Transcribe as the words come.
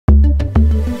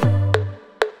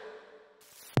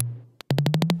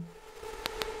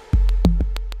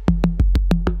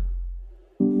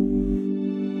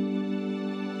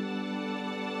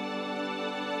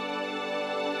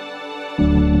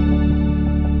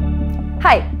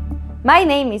Hi, my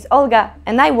name is Olga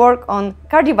and I work on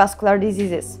cardiovascular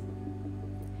diseases.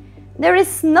 There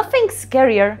is nothing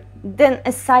scarier than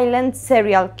a silent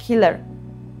serial killer.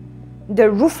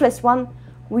 The ruthless one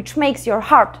which makes your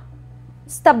heart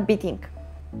stop beating.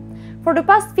 For the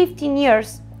past 15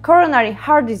 years, coronary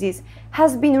heart disease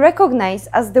has been recognized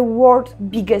as the world's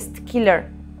biggest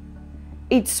killer.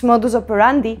 Its modus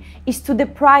operandi is to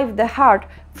deprive the heart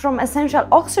from essential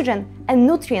oxygen and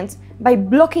nutrients by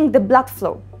blocking the blood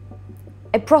flow,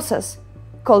 a process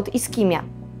called ischemia.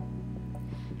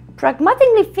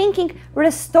 Pragmatically thinking,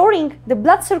 restoring the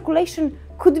blood circulation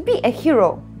could be a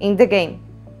hero in the game.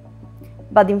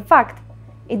 But in fact,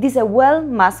 it is a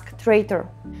well-masked traitor.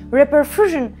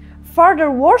 Reperfusion further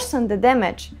worsens the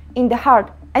damage in the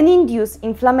heart and induces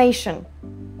inflammation.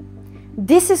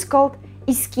 This is called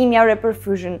ischemia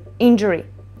reperfusion injury.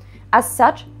 As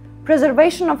such,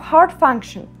 preservation of heart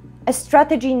function, a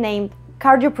strategy named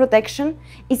cardioprotection,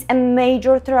 is a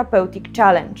major therapeutic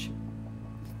challenge.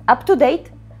 Up to date,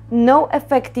 no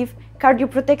effective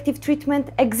cardioprotective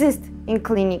treatment exists in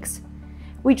clinics,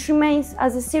 which remains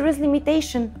as a serious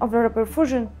limitation of the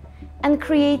reperfusion and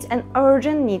creates an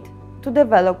urgent need to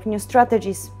develop new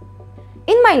strategies.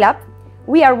 In my lab,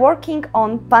 we are working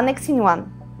on pannexine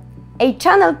 1, a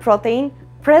channel protein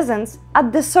present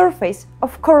at the surface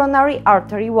of coronary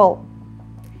artery wall.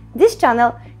 This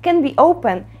channel can be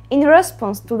opened in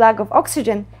response to lack of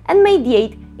oxygen and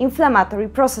mediate inflammatory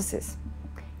processes.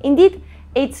 Indeed,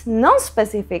 its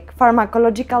non-specific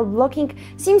pharmacological blocking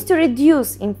seems to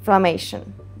reduce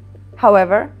inflammation.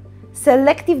 However,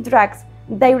 selective drugs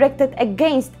directed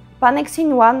against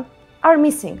pannexine 1 are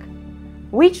missing,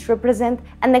 which represent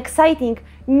an exciting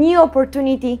new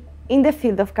opportunity in the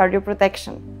field of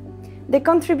cardioprotection. The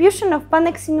contribution of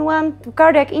pannexine 1 to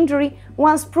cardiac injury,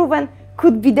 once proven,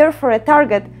 could be therefore a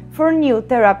target for new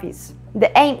therapies.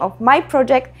 The aim of my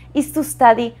project is to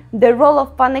study the role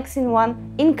of pannexine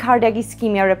 1 in cardiac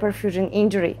ischemia reperfusion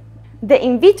injury. The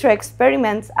in vitro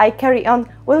experiments I carry on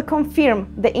will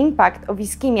confirm the impact of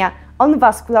ischemia on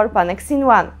vascular pannexine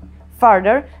 1.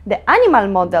 Further, the animal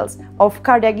models of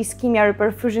cardiac ischemia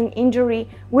reperfusion injury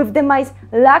with the mice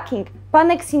lacking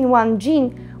pannexine 1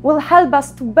 gene will help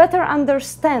us to better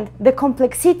understand the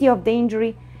complexity of the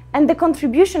injury and the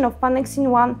contribution of pannexine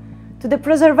 1 to the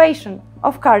preservation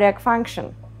of cardiac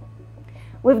function.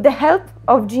 With the help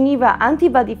of Geneva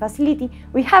Antibody Facility,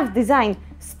 we have designed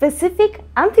specific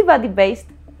antibody-based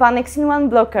pannexine 1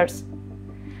 blockers.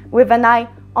 With an eye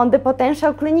on the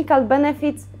potential clinical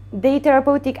benefits, the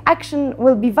therapeutic action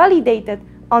will be validated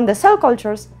on the cell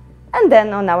cultures and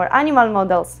then on our animal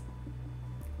models.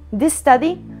 This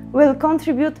study will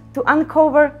contribute to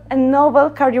uncover a novel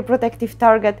cardioprotective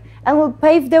target and will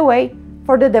pave the way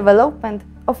for the development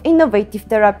of innovative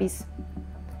therapies.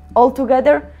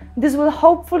 Altogether, this will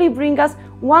hopefully bring us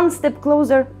one step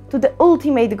closer to the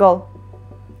ultimate goal: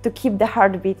 to keep the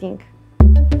heart beating.